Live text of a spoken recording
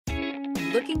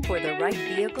Looking for the right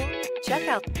vehicle? Check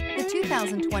out the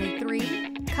 2023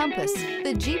 Compass.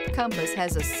 The Jeep Compass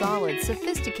has a solid,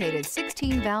 sophisticated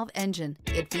 16-valve engine.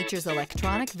 It features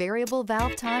electronic variable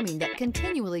valve timing that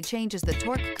continually changes the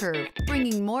torque curve,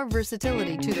 bringing more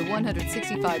versatility to the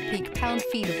 165 peak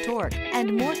pound-feet of torque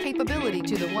and more capability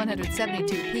to the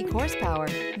 172 peak horsepower.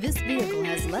 This vehicle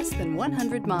has less than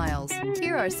 100 miles.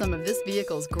 Here are some of this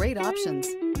vehicle's great options: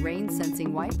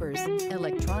 rain-sensing wipers,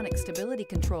 electronic stability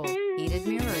control, heated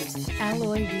mirrors,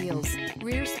 alloy wheels,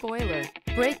 rear spoiler,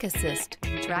 brake assist,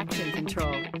 traction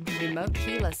control, remote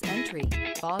keyless entry,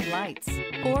 fog lights,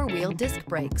 four-wheel disc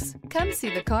brakes. Come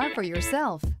see the car for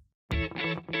yourself.